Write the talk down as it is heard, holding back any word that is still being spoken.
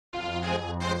Hey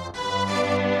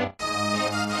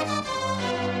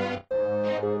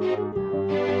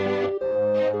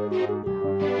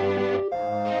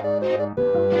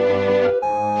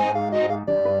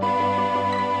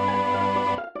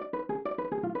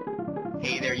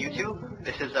there, YouTube.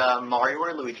 This is Mario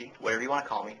or Luigi, whatever you want to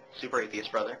call me, Super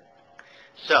Atheist Brother.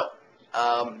 So,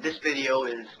 this video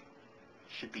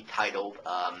should be titled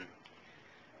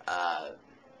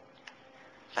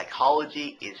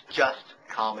Psychology is Just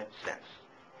Common Sense.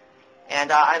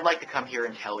 And I'd like to come here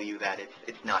and tell you that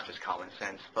it's not just common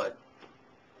sense, but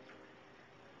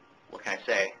what can I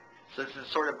say? So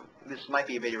this might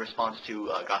be a video response to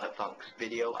GoThatFunk's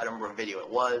video. I don't remember what video it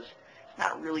was. It's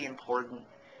not really important.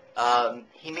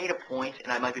 He made a point,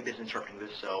 and I might be misinterpreting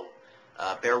this, so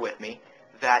bear with me,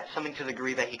 that something to the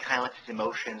degree that he kind of lets his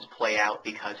emotions play out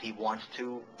because he wants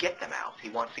to get them out. He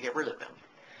wants to get rid of them.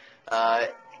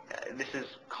 This is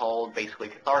called basically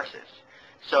catharsis.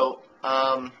 So,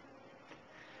 and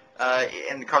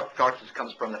the catharsis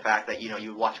comes from the fact that,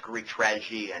 you watch Greek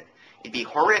tragedy and it'd be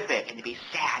horrific and it'd be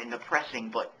sad and depressing,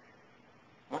 but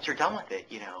once you're done with it,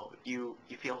 you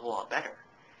feel a whole lot better.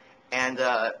 And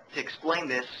to explain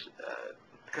this,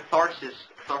 catharsis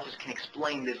can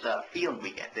explain this feeling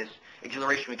we get, this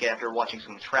exhilaration we get after watching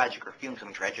something tragic or feeling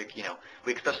something tragic.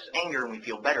 We express anger and we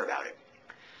feel better about it.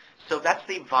 So that's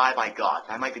the vibe I got.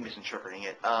 I might be misinterpreting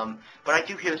it, but I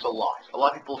do hear this a lot. A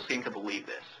lot of people seem to believe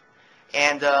this.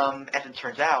 And as it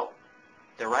turns out,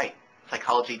 they're right.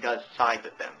 Psychology does side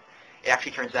with them. It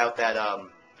actually turns out that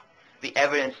the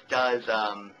evidence does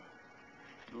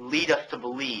lead us to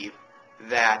believe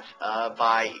that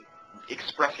by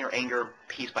expressing our anger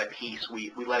piece by piece,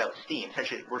 we let out steam.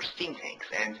 Essentially, we're steam tanks,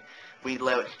 and we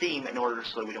let out steam in order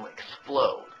so we don't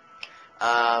explode.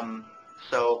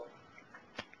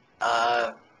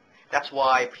 That's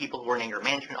why people who are in anger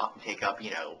management often take up,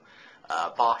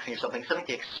 boxing or something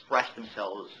to express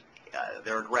themselves,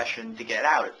 their aggression, to get it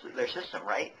out. It's their system,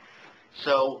 right?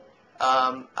 So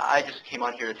I just came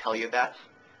on here to tell you that.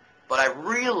 But I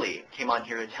really came on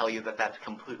here to tell you that that's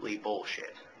completely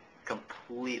bullshit.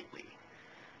 Completely.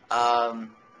 What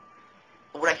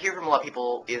I hear from a lot of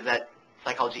people is that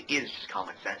psychology is just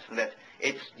common sense, and that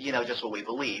it's, just what we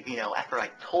believe. After I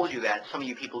told you that, some of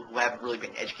you people who haven't really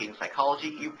been educated in psychology,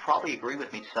 you probably agree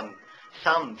with me to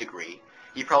some degree.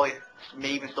 You probably may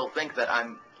even still think that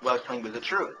what I was telling you was the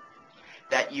truth.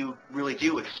 That you really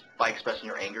do, by expressing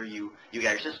your anger, you get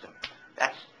out of your system.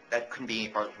 That couldn't be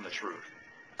any farther from the truth.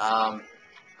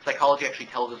 Psychology actually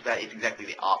tells us that it's exactly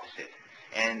the opposite.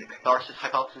 And the Catharsis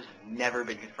Hypothesis has never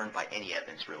been confirmed by any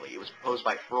evidence, really. It was proposed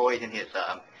by Freud and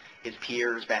his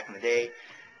peers back in the day,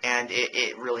 and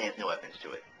it really has no evidence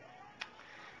to it.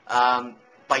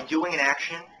 By doing an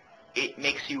action, it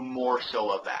makes you more so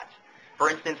of that. For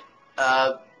instance,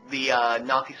 the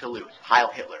Nazi salute, Heil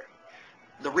Hitler.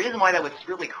 The reason why that was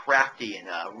really crafty and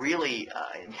really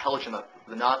intelligent of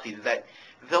the Nazis is that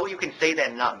though you can say that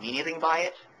and not mean anything by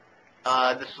it,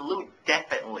 the salute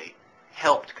definitely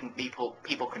helped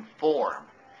people conform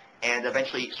and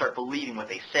eventually start believing what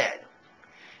they said.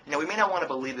 We may not want to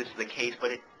believe this is the case,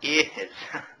 but it is.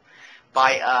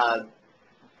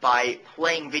 By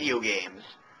playing video games,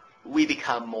 we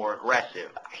become more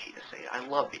aggressive. I hate to say it. I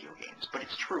love video games, but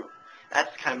it's true.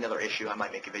 That's kind of another issue. I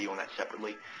might make a video on that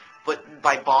separately. But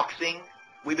by boxing,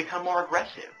 we become more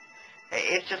aggressive.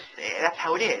 It's just, that's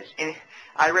how it is. And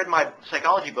I read my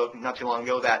psychology book not too long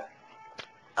ago that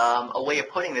a way of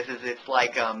putting this is it's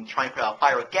like trying to put out a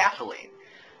fire with gasoline.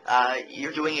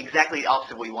 You're doing exactly the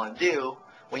opposite of what you want to do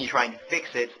when you try and fix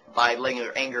it by letting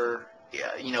your anger,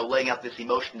 letting out this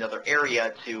emotion in another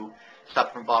area to stop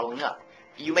it from bottling up.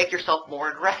 You make yourself more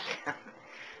aggressive.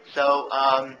 So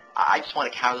I just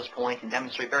want to counter this point and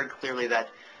demonstrate very clearly that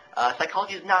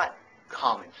psychology is not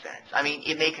common sense. I mean,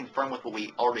 it may confirm with what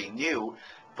we already knew,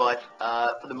 but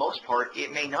for the most part,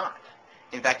 it may not.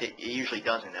 In fact, it usually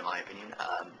doesn't, in my opinion.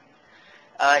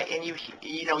 And you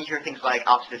hear things like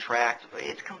opposite attract, but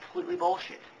it's completely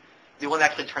bullshit. The one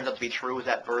that actually turns out to be true is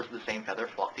that birds of the same feather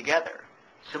flock together.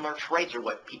 Similar traits are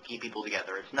what keep people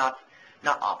together. It's not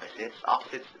opposites.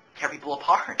 Opposites tear people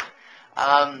apart.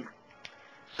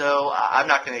 So I'm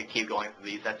not going to keep going through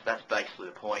these. That's basically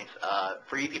the point.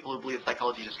 For you people who believe that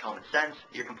psychology is just common sense,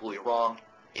 you're completely wrong.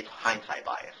 It's hindsight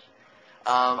bias.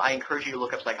 I encourage you to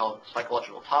look up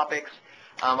psychological topics.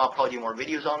 I'll probably do more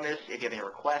videos on this. If you have any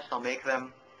requests, I'll make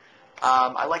them.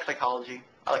 I like psychology.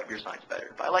 I like computer science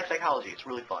better, but I like psychology. It's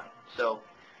really fun. So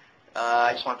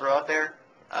I just want to throw it out there.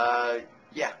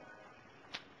 Yeah.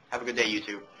 Have a good day,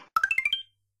 YouTube.